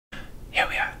Here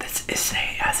we are.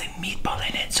 Has a meatball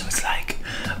in it, so it's like,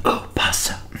 oh,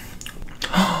 pasta.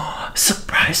 Oh,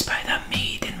 surprised by the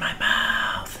meat in my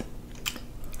mouth.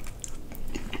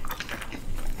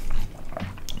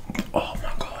 Oh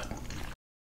my god.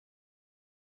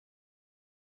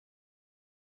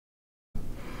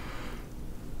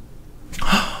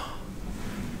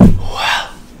 Well,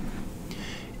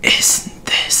 isn't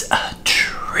this a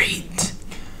treat?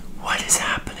 What is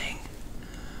happening?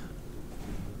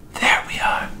 There we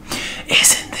are.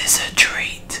 Isn't this a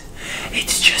treat?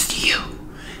 It's just you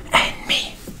and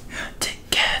me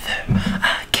together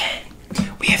again.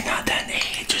 We have not done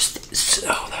a just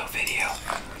solo video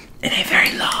in a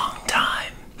very long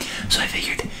time. So I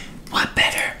figured what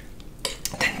better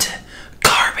than to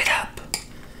carve it up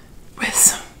with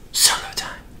some solo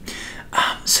time.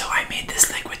 So I made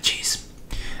this liquid cheese.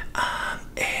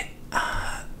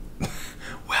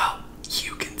 Well,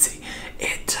 you can see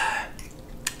it.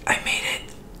 I made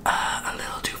it a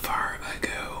little too far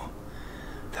ago.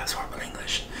 That's horrible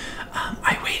English.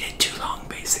 I waited too long,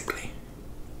 basically.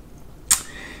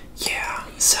 Yeah.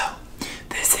 So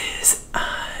this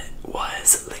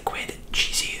was liquid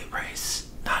cheesy rice,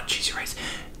 not cheesy rice,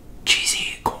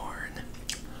 cheesy corn.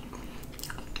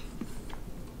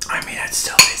 I mean, that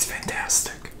still is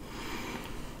fantastic.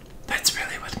 That's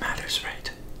really what matters,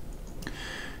 right?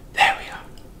 There we are.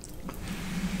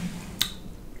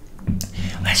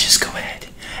 Let's just go ahead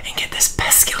and get this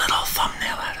pesky little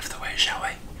thumbnail out of the way, shall we?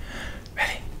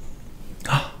 Ready?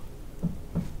 Oh.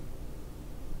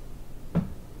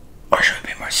 Or should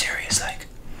we be more serious, like?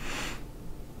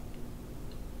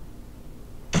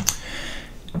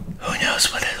 Who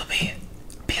knows what it'll be?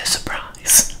 Be a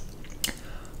surprise.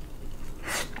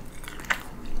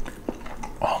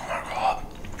 Oh my god.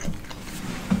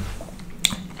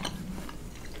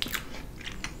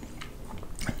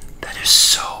 That is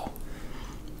so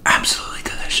absolutely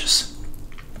delicious.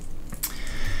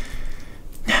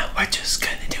 Now we're just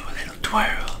gonna do a little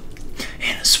twirl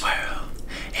and a swirl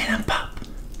and a pop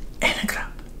and a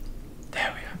grab.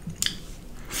 There we are.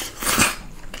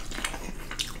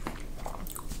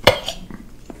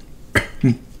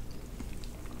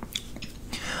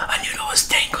 A noodle was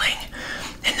dangling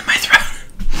into my throat.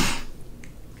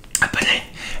 I put it in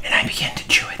and I began to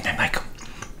chew it, and I'm like,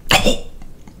 oh,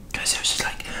 because it was just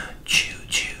like chew,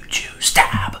 chew, chew,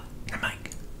 stab. And I'm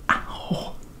like,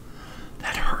 ow,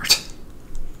 that hurt.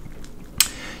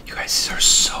 You guys, these are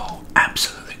so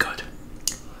absolutely good.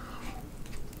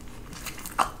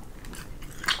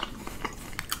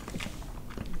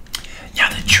 Now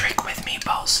the trick with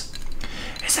meatballs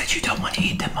is that you don't want to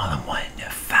eat them all in one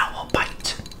foul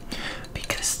bite,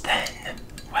 because then,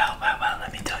 well,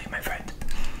 let me tell you, my friend,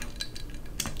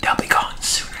 they'll be gone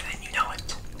sooner than you know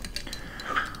it.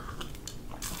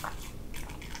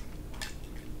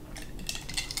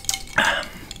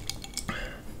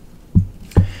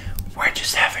 We're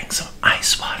just having some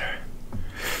ice water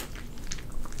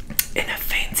in a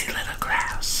fancy little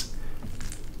glass.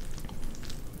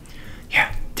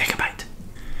 Here, take a bite.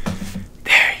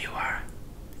 There you are.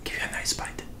 Give you a nice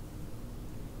bite.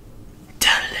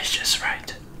 Delicious,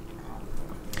 right?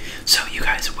 So you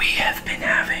guys, we have been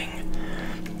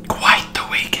having quite the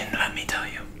weekend, let me tell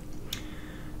you.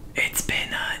 It's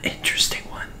been an interesting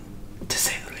one, to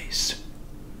say the least.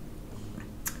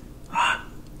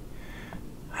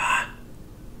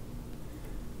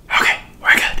 Okay,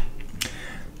 we're good.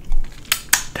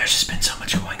 There's just been so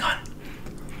much going on.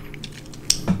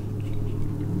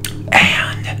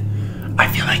 And I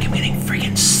feel like I'm getting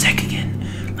freaking sick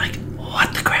again. Like,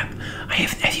 what the crap?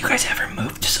 Have you guys ever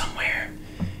moved somewhere,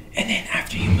 and then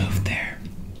after you move there,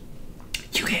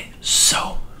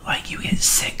 you get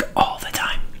sick all the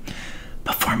time?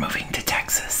 Before moving to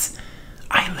Texas,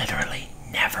 I literally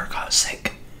never got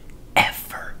sick.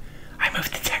 Ever. I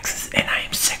moved to Texas and I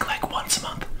am sick like once a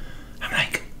month. I'm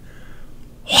like,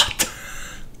 what?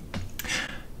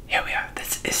 Here we are.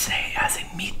 Has a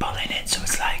meatball in it, so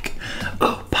it's like,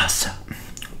 oh, pasta.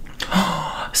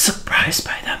 Oh, surprised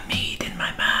by the meat in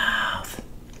my mouth.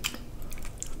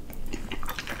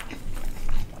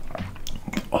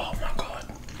 Oh my god.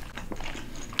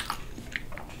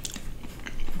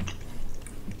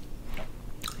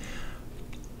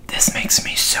 This makes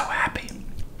me so happy.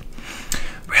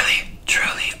 Really,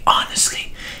 truly,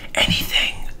 honestly,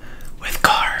 anything with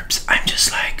carbs, I'm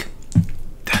just like,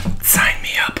 sign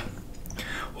me up.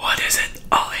 What is it?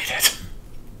 I'll eat it.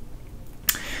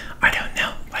 I don't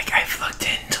know. Like, I've looked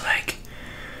into, like,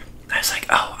 I was like,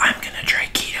 oh, I'm gonna try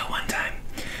keto one time.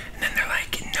 And then they're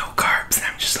like, no carbs. And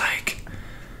I'm just like,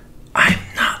 I'm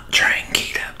not trying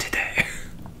keto today.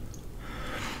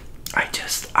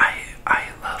 I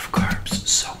love carbs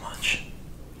so much.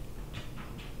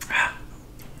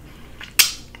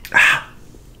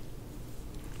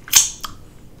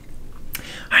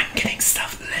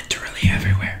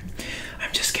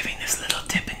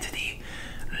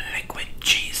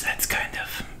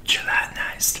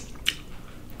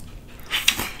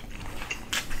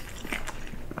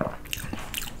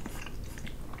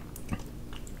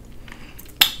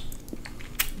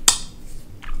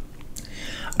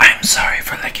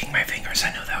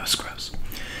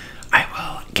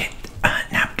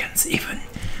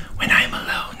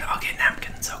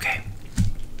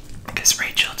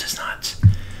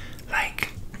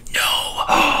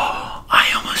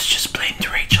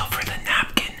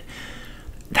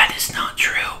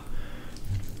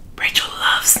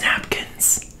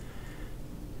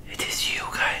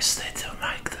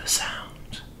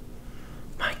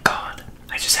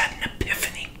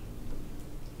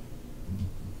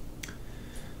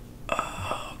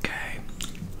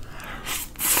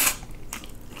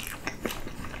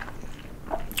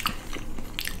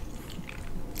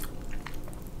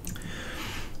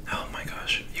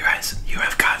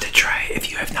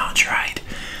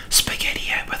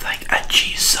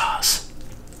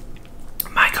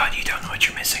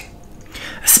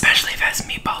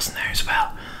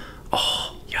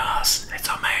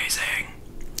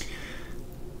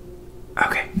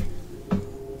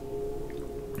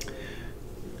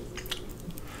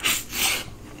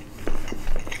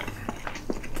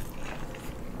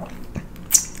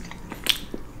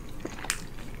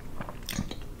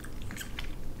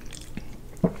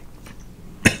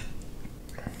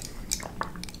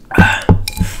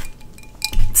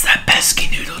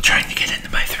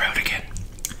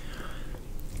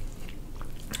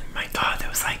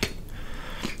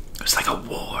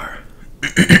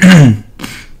 The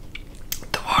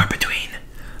war between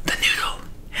the noodle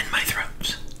and my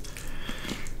throat.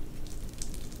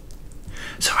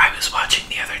 So I was watching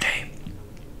the other day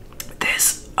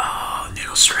this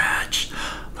noodle stretch.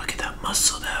 Look at that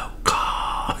muscle though.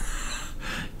 God.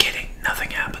 Kidding, nothing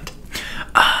happened.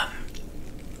 I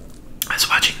was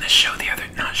watching this show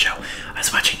I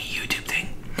was watching a YouTube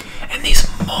thing, and these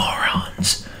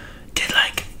morons did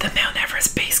like the Mount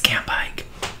Everest base camp hike,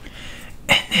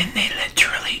 and then they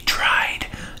literally tried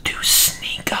to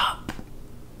sneak up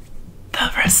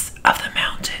the rest of the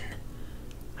mountain.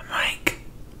 I'm like,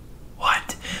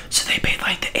 what? So they paid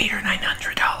like the $800 or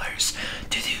 $900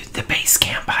 to do the base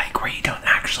camp hike where you don't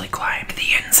actually climb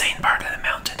the insane part of the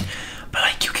mountain, but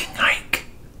like you can hike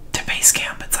to base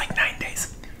camp. It's like 9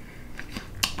 days,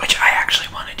 which I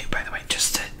actually want to do, by the way,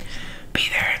 just to be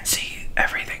there and see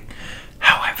everything.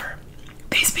 However,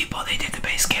 these people, they did the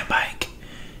base camp hike,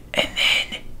 and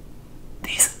then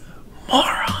these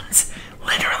morons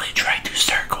literally tried to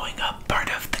start going up part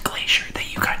of the glacier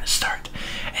that you kind of start,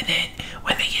 and then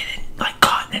when they get in, like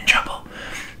caught in trouble,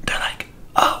 they're like,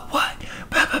 oh, what,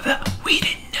 blah blah blah, we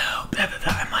didn't know, blah blah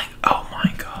blah. I'm like, oh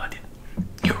my god,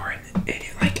 you're an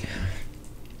idiot. Like,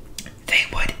 they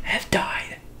would have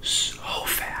died so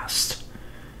fast.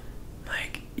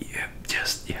 Like, yeah,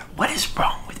 just, yeah, what is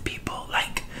wrong with people?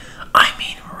 Like, I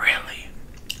mean, really.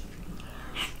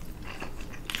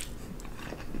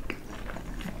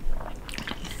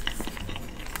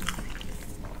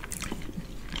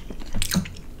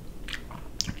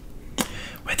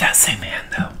 With that same hand,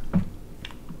 though,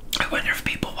 I wonder if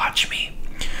people watch me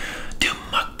do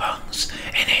mukbangs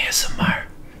and ASMR,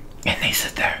 and they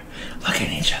sit there looking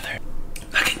at each other,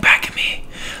 looking back at me,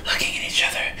 looking at each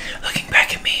other, looking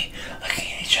back at me,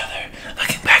 looking at each other,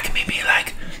 looking back at me, be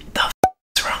like, the f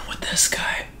is wrong with this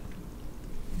guy?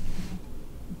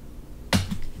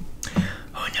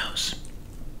 Who knows?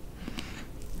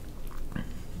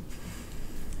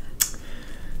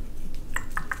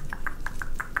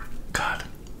 God,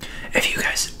 if you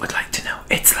guys would like to know,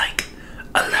 it's like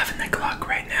 11 o'clock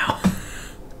right now.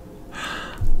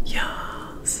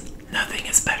 Yes, nothing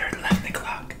is better at 11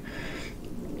 o'clock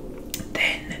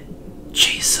than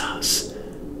cheese sauce,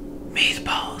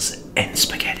 meatballs, and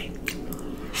spaghetti.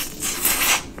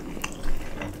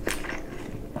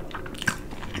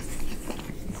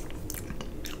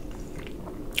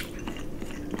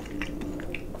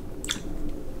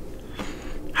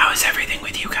 How is everything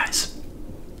with you guys?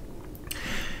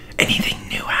 Anything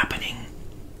new happening?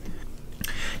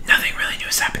 Nothing really new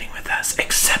is happening with us,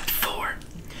 except for,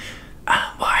 well,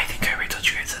 I think I already told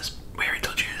you guys this. We already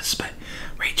told you this, but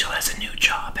Rachel has a new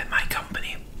job at my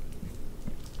company,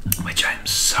 which I'm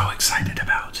so excited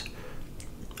about.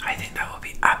 I think that will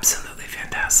be absolutely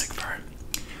fantastic for her.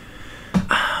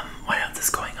 What else is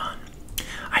going on?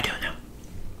 I don't know.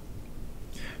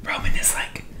 Roman is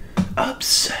like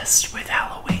obsessed with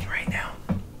Halloween right now.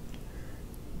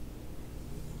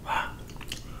 Wow.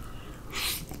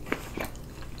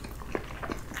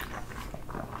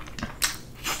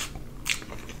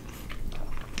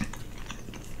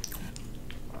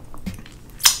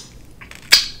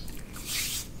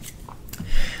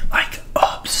 Like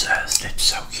obsessed. It's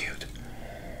so cute.